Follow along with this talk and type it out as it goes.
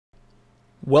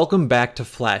Welcome back to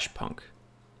FlashPunk.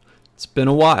 It's been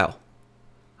a while,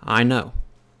 I know.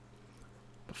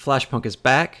 But FlashPunk is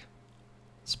back,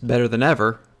 it's better than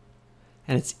ever,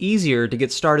 and it's easier to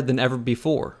get started than ever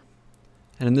before.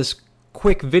 And in this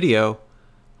quick video,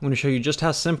 I'm going to show you just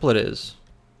how simple it is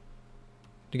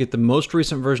to get the most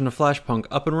recent version of FlashPunk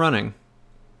up and running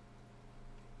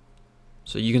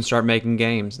so you can start making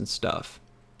games and stuff.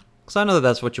 Because I know that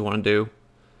that's what you want to do.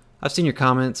 I've seen your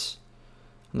comments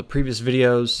on the previous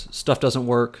videos. Stuff doesn't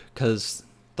work because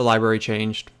the library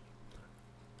changed.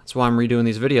 That's why I'm redoing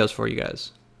these videos for you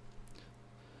guys,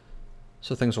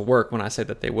 so things will work when I say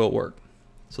that they will work.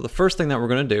 So the first thing that we're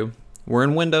going to do, we're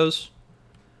in Windows,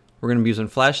 we're going to be using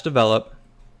FlashDevelop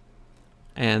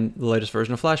and the latest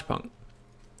version of FlashPunk.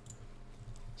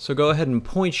 So go ahead and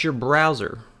point your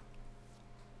browser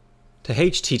to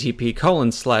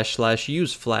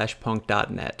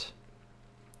http://useflashpunk.net.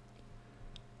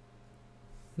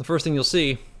 The first thing you'll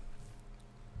see,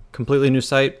 completely new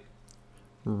site,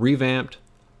 revamped,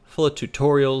 full of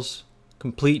tutorials,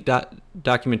 complete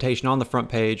documentation on the front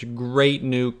page, great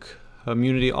new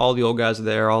community, all the old guys are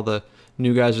there, all the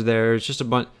new guys are there, it's just a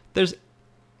bunch,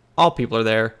 all people are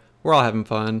there, we're all having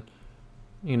fun,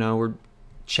 you know, we're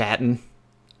chatting,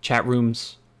 chat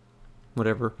rooms,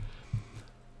 whatever.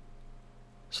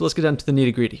 So let's get down to the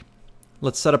nitty-gritty.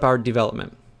 Let's set up our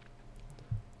development.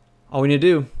 All we need to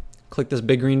do, click this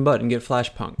big green button, get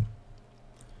FlashPunk.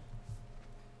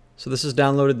 So this has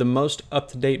downloaded the most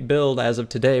up-to-date build as of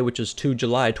today, which is 2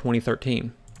 July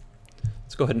 2013.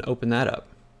 Let's go ahead and open that up.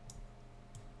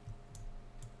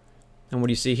 And what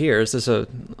do you see here? Is this a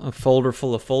folder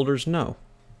full of folders? No.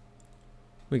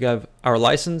 We got our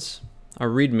license, our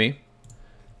README,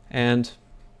 and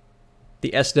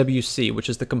the SWC, which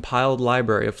is the compiled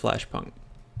library of FlashPunk.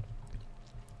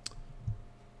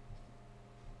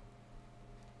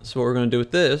 So what we're going to do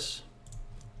with this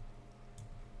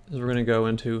is we're going to go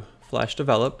into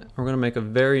FlashDevelop. We're going to make a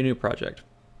very new project.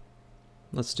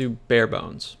 Let's do bare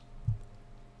bones.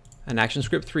 An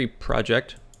ActionScript 3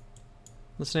 project.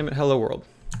 Let's name it Hello World.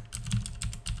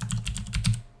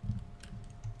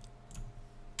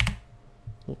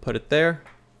 We'll put it there,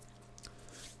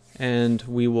 and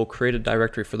we will create a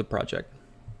directory for the project.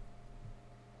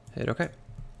 Hit OK.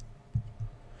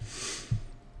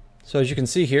 So as you can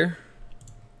see here,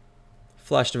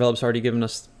 FlashDevelop's already given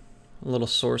us a little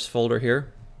source folder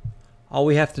here. All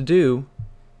we have to do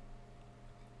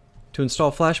to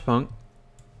install FlashPunk,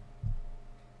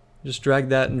 just drag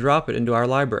that and drop it into our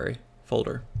library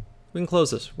folder. We can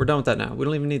close this. We're done with that now. We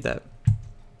don't even need that.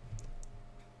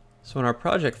 So in our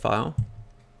project file,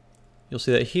 you'll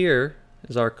see that here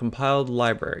is our compiled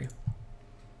library.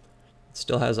 It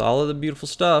still has all of the beautiful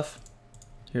stuff.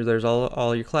 There's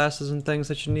all your classes and things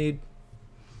that you need.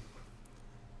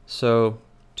 So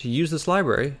to use this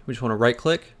library, we just want to right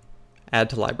click, add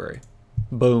to library.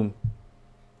 Boom.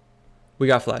 We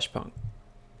got FlashPunk.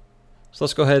 So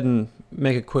let's go ahead and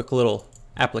make a quick little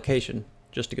application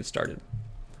just to get started.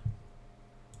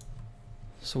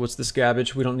 So what's this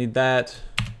garbage? We don't need that.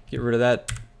 Get rid of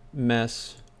that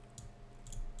mess.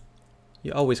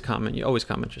 You always comment your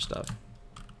stuff.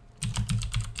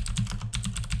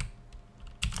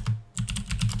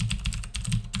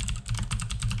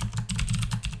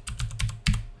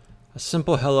 A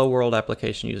simple Hello World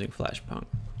application using FlashPunk.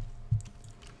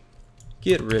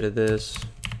 Get rid of this.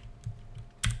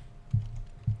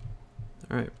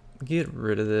 Alright, get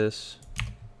rid of this.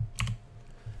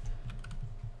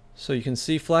 So you can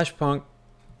see FlashPunk,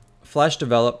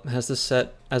 FlashDevelop has this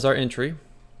set as our entry.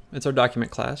 It's our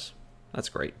document class. That's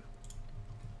great.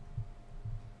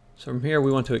 So from here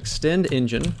we want to extend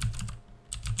engine.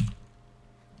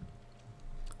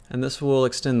 And this will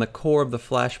extend the core of the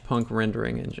FlashPunk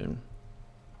rendering engine.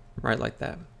 Right like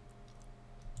that.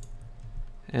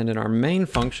 And in our main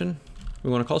function, we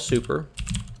want to call super.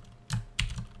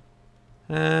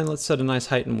 And let's set a nice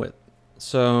height and width.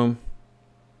 So,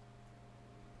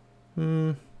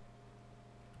 let's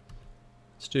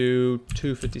do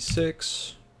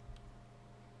 256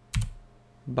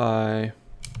 by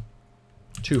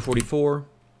 244.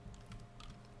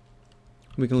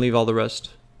 We can leave all the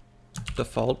rest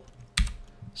default.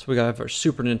 So we got our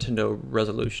Super Nintendo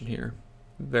resolution here.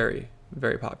 Very,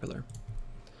 very popular.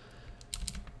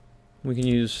 We can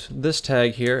use this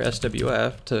tag here,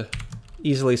 SWF, to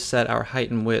easily set our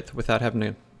height and width without having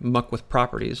to muck with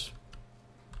properties.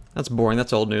 That's boring,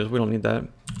 that's old news, we don't need that.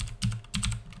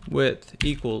 Width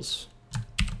equals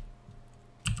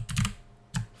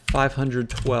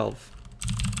 512.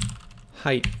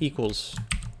 Height equals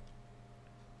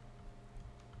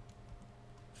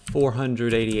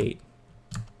 488.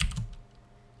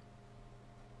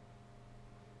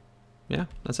 Yeah,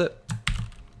 that's it.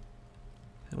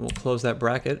 And we'll close that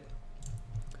bracket.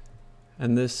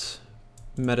 And this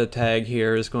meta tag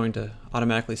here is going to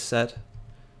automatically set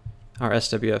our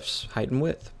SWF's height and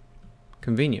width.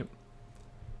 Convenient.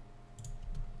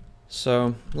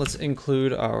 So let's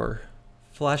include our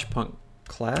FlashPunk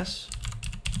class.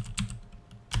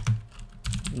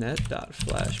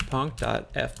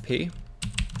 net.flashpunk.fp.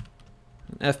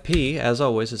 FP, as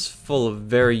always, is full of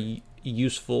very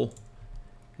useful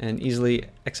and easily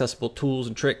accessible tools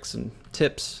and tricks and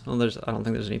tips. Well, I don't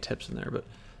think there's any tips in there, but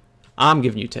I'm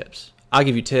giving you tips. I'll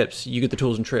give you tips. You get the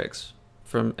tools and tricks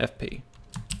from FP.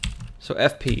 So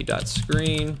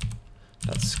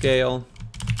fp.screen.scale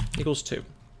equals 2.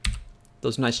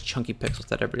 Those nice chunky pixels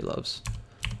that everybody loves.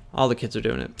 All the kids are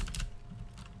doing it.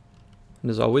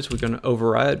 And as always, we're going to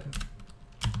override.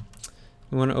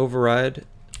 We want to override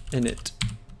init.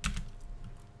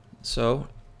 So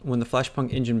when the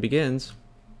FlashPunk engine begins,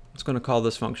 it's going to call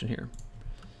this function here.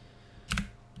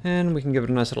 And we can give it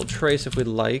a nice little trace if we'd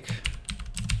like.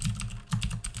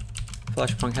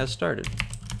 FlashPunk has started.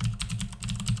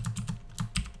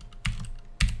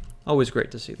 Always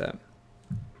great to see that.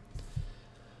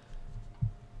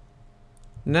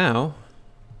 Now,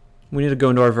 we need to go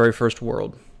into our very first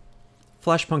world.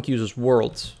 FlashPunk uses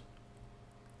worlds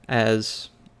as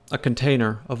a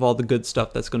container of all the good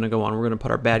stuff that's going to go on. We're going to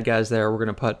put our bad guys there. We're going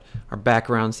to put our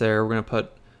backgrounds there. We're going to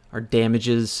put our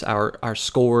damages, our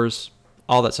scores.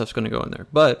 All that stuff's going to go in there.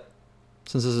 But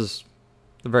since this is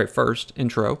the very first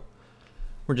intro,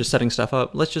 we're just setting stuff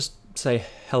up. Let's just say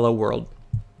hello world.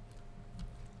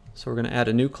 So we're going to add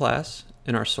a new class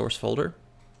in our source folder.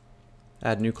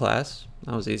 Add new class.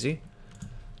 That was easy.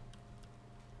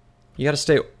 You got to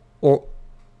stay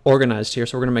organized here.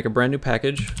 So we're going to make a brand new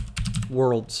package,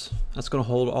 worlds. That's going to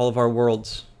hold all of our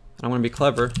worlds. And I'm going to be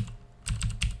clever.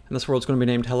 And this world's going to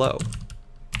be named hello.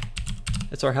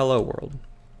 It's our hello world.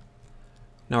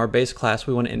 Now our base class,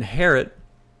 we want to inherit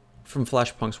from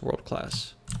FlashPunk's world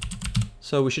class.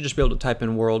 So we should just be able to type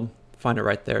in world, find it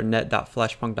right there,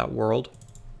 net.flashpunk.world.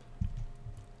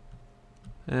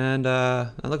 And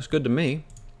that looks good to me.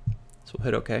 So we'll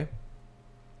hit OK.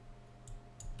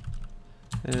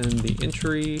 And the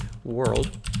entry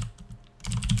world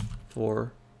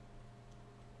for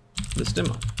this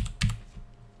demo.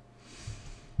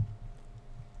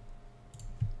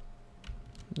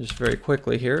 Just very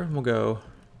quickly here, we'll go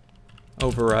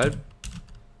override.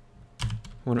 I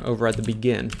want to override the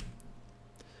begin.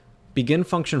 Begin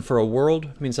function for a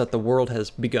world means that the world has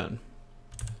begun.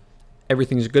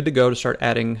 Everything's good to go to start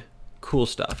adding cool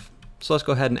stuff. So let's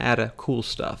go ahead and add a cool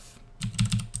stuff.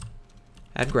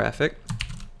 Add graphic.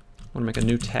 I want to make a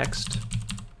new text.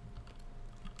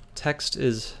 Text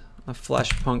is a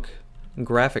FlashPunk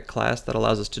graphic class that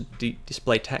allows us to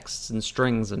display texts and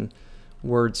strings and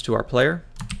words to our player.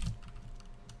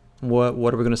 What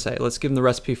are we going to say? Let's give them the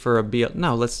recipe for a BL.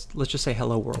 No, let's just say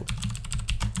hello world.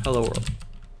 Hello world.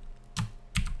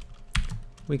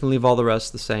 We can leave all the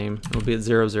rest the same. It'll be at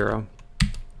 0, 0.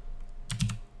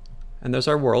 And there's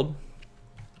our world.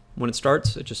 When it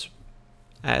starts, it just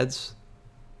adds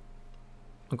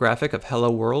a graphic of hello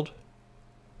world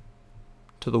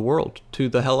to the world, to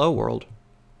the hello world.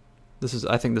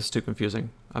 I think this is too confusing.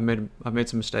 I've made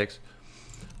some mistakes.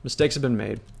 Mistakes have been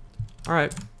made. All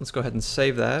right, let's go ahead and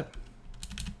save that.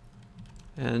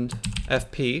 And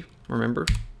FP, remember,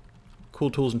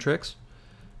 cool tools and tricks.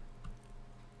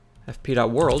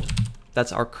 FP.world,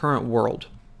 that's our current world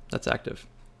that's active.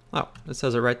 Oh, it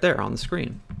says it right there on the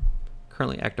screen.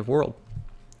 Currently active world.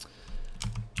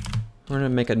 We're going to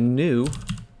make a new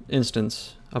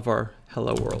instance of our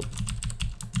hello world.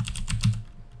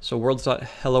 So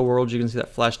worlds.hello world, you can see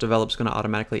that FlashDevelop is going to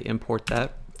automatically import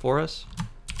that for us.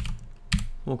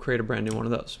 We'll create a brand new one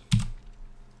of those.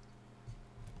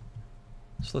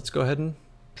 So let's go ahead and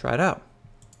try it out.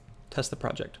 Test the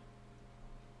project.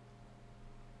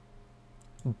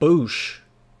 Boosh.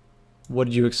 What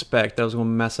did you expect? That was going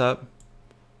to mess up?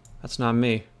 That's not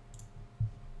me.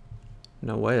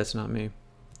 No way, that's not me.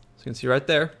 So you can see right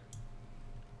there.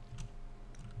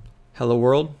 Hello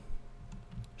world.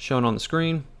 Shown on the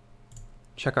screen.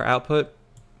 Check our output.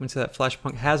 We can see that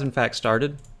FlashPunk has in fact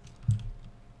started.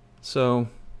 So,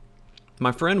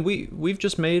 my friend, we've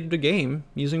just made a game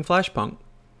using FlashPunk.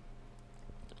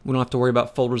 We don't have to worry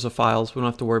about folders of files. We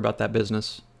don't have to worry about that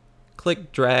business.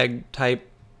 Click, drag, type,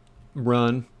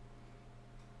 run.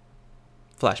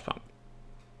 FlashPunk.